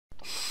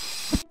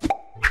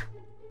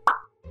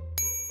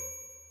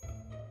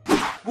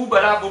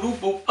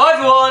Hi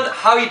everyone,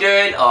 how are you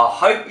doing? I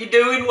hope you're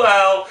doing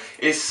well.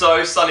 It's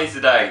so sunny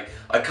today.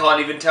 I can't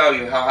even tell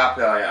you how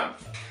happy I am.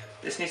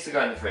 This needs to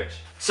go in the fridge.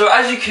 So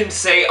as you can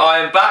see, I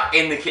am back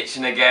in the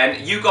kitchen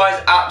again. You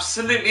guys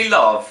absolutely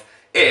love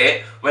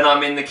it when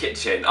I'm in the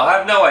kitchen. I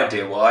have no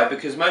idea why,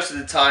 because most of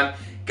the time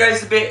it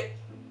goes a bit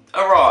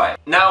awry.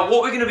 Now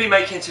what we're going to be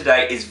making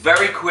today is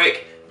very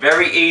quick,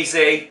 very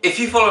easy. If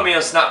you follow me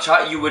on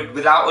Snapchat, you would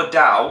without a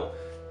doubt,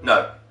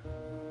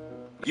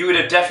 you would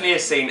have definitely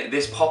seen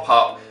this pop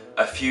up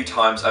a few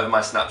times over my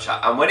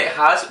Snapchat, and when it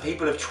has,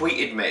 people have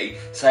tweeted me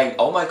saying,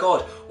 oh my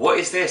god, what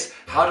is this?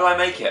 How do I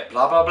make it?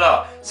 Blah blah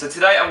blah. So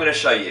today I'm going to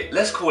show you.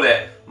 Let's call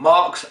it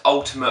Mark's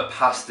ultimate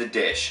pasta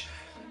dish.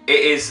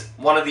 It is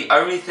one of the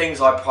only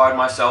things I pride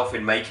myself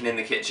in making in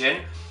the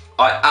kitchen.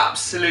 I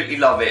absolutely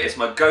love it. It's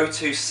my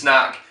go-to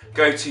snack,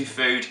 go-to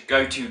food,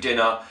 go-to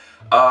dinner.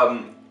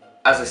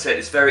 As I said,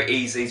 it's very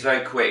easy, it's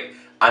very quick,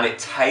 and it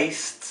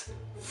tastes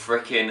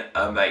freaking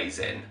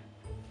amazing.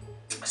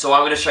 So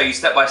I'm going to show you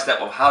step by step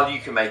of how you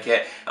can make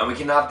it, and we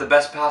can have the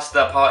best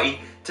pasta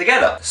party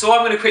together. So I'm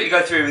going to quickly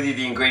go through with you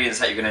the ingredients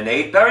that you're going to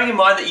need, bearing in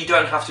mind that you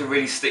don't have to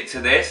really stick to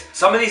this.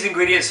 Some of these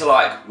ingredients are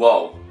like,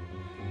 whoa,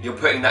 you're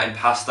putting that in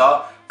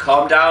pasta?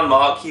 Calm down,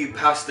 Mark, you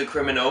pasta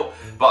criminal.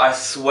 But I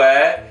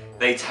swear,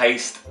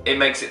 it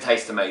makes it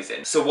taste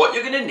amazing. So what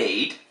you're going to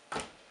need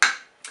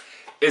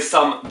is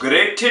some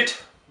grated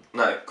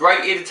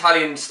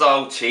Italian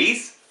style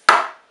cheese.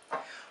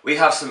 We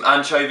have some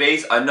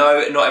anchovies. I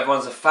know not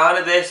everyone's a fan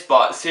of this,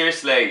 but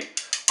seriously,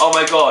 oh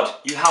my god,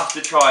 you have to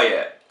try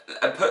it.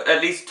 And put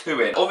at least 2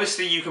 in.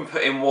 Obviously you can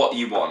put in what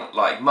you want,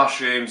 like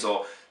mushrooms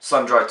or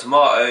sun-dried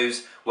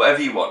tomatoes,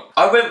 whatever you want.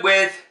 I went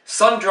with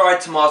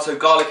sun-dried tomato,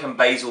 garlic and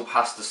basil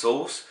pasta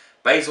sauce.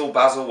 Basil,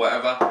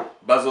 whatever.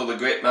 Basil the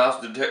Great Mouse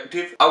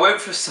Detective. I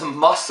went for some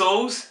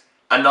mussels,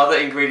 another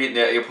ingredient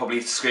that you're probably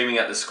screaming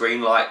at the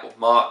screen like,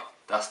 Mark,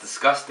 that's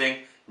disgusting.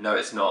 No,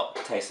 it's not.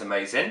 It tastes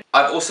amazing.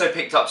 I've also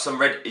picked up some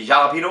red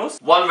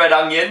jalapenos, 1 red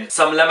onion,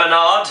 some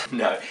lemonade.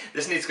 No,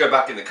 this needs to go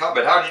back in the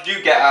cupboard. How did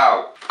you get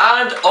out?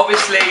 And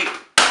obviously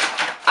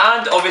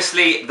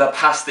the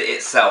pasta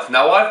itself.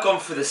 Now I've gone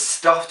for the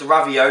stuffed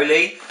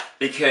ravioli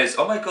because,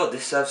 oh my god,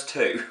 this serves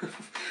 2.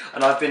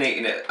 And I've been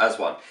eating it as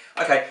 1.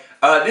 Okay,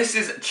 this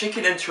is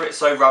chicken and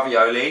chorizo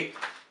ravioli.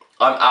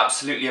 I'm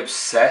absolutely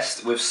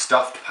obsessed with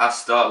stuffed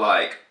pasta.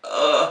 Like,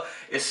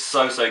 it's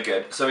so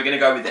good. So we're gonna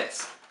go with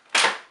this.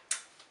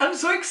 I'm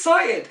so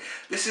excited.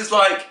 This is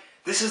like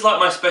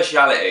my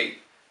speciality.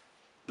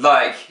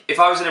 Like, if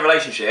I was in a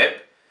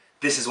relationship,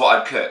 this is what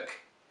I'd cook.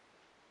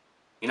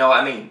 You know what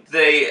I mean?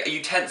 The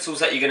utensils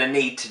that you're gonna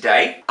need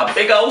today: a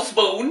big old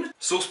spoon,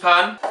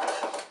 saucepan,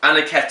 and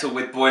a kettle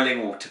with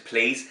boiling water,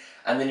 please.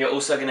 And then you're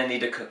also gonna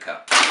need a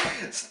cooker.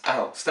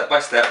 Ow, step by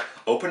step,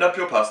 open up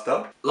your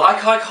pasta.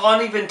 Like, I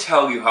can't even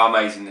tell you how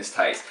amazing this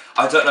tastes.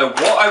 I don't know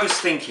what I was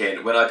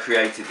thinking when I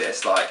created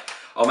this. Like,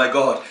 oh my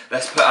god,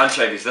 let's put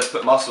anchovies, let's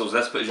put mussels,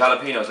 let's put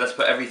jalapenos, let's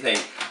put everything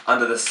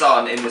under the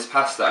sun in this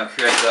pasta and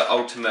create the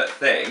ultimate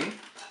thing.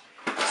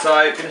 So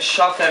I'm going to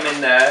shove them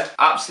in there.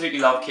 Absolutely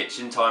love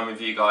kitchen time with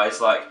you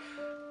guys. Like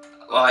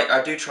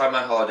I do try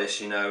my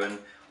hardest, you know, and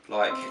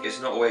like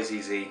it's not always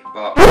easy,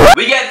 but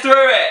we get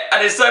through it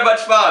and it's so much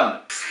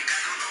fun.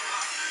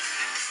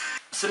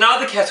 So now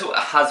the kettle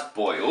has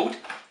boiled,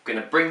 I'm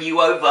going to bring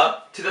you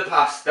over to the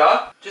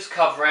pasta. Just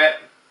cover it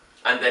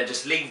and then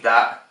just leave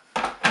that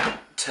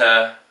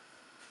to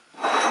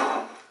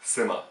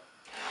simmer.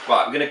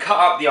 Right, I'm going to cut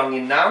up the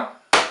onion now.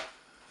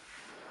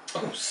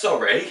 Oh,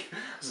 sorry. It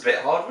was a bit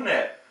hard, wasn't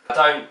it?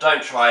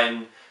 Don't try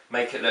and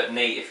make it look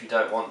neat if you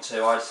don't want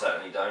to. I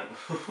certainly don't.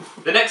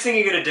 The next thing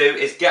you're going to do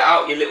is get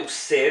out your little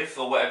sieve,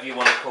 or whatever you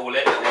want to call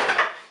it. Little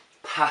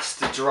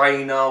pasta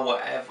drainer,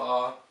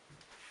 whatever.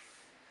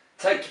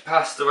 Take your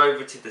pasta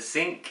over to the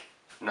sink.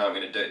 No, I'm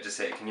going to do it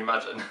just here. Can you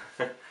imagine?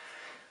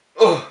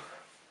 Oh.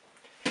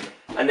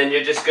 And then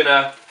you're just going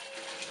to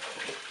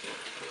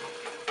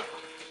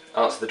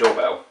answer the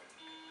doorbell.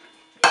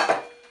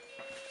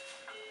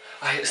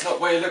 Hey, it's not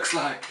what it looks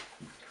like.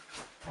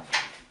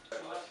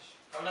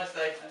 Have a nice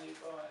day.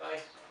 Bye.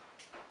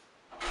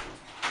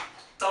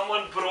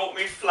 Someone brought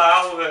me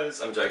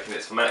flowers. I'm joking,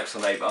 it's from my next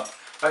door neighbour.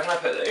 Where can I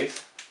put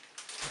these?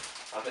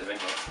 I'll put them in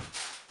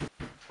here.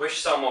 Wish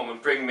someone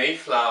would bring me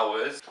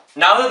flowers.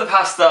 Now that the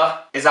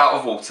pasta is out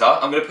of water,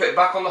 I'm going to put it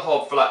back on the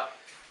hob for like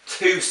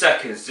 2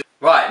 seconds.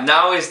 Right,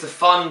 now is the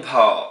fun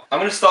part. I'm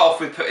going to start off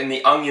with putting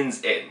the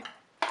onions in.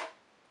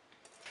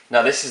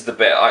 Now this is the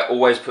bit, I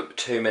always put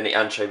too many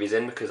anchovies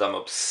in because I'm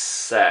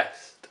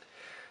obsessed.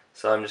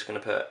 So I'm just going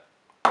to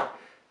put,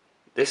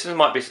 this one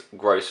might be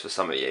gross for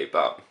some of you,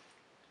 but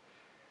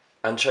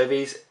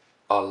anchovies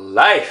are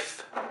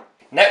life.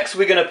 Next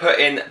we're going to put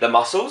in the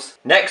mussels.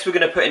 Next we're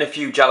going to put in a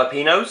few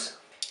jalapenos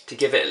to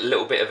give it a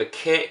little bit of a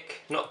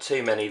kick. Not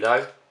too many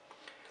though.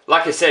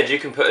 Like I said, you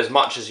can put as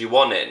much as you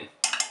want in.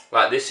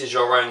 Like, this is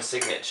your own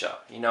signature,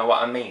 you know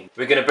what I mean?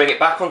 We're going to bring it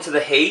back onto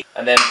the heat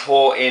and then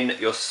pour in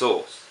your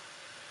sauce.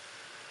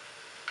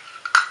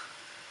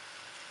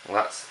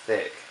 Well, that's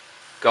thick.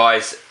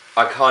 Guys,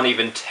 I can't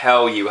even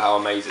tell you how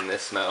amazing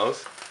this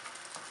smells.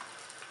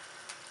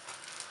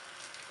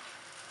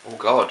 Oh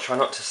God, try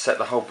not to set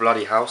the whole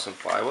bloody house on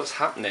fire. What's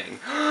happening?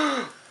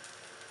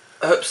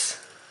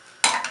 Oops.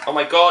 Oh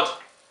my God.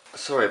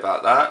 Sorry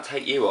about that.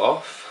 Take you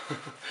off.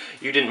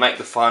 You didn't make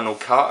the final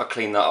cut. I'll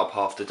clean that up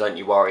after. Don't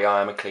you worry,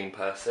 I am a clean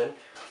person.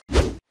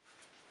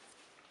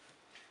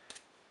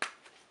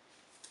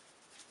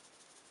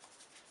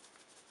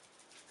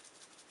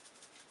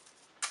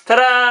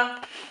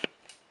 Ta-da!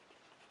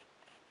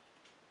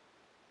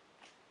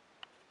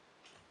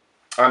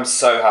 I'm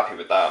so happy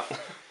with that.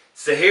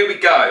 So here we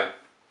go.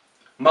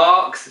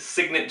 Mark's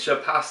signature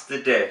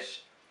pasta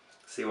dish.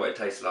 See what it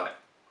tastes like.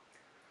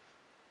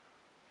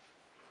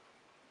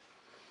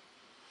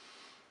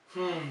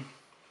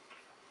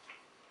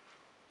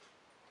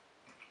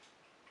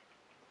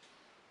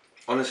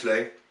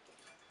 Honestly,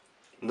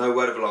 no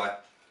word of a lie.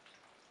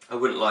 I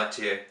wouldn't lie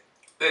to you.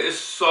 It is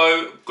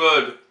so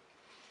good.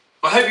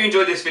 I hope you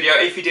enjoyed this video.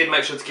 If you did,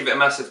 make sure to give it a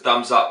massive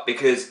thumbs up,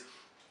 because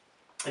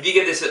if you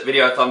give this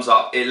video a thumbs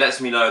up, it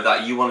lets me know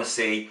that you want to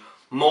see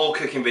more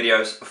cooking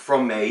videos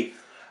from me.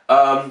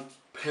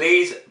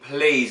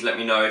 Please let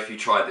me know if you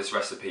tried this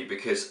recipe,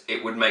 because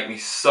it would make me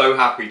so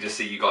happy to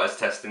see you guys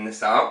testing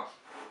this out.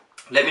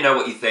 Let me know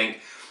what you think.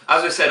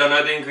 As I said, I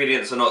know the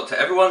ingredients are not to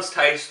everyone's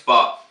taste,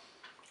 but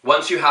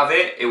once you have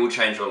it, it will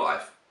change your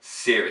life.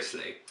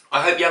 Seriously.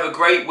 I hope you have a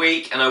great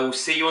week, and I will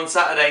see you on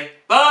Saturday.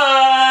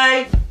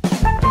 Bye!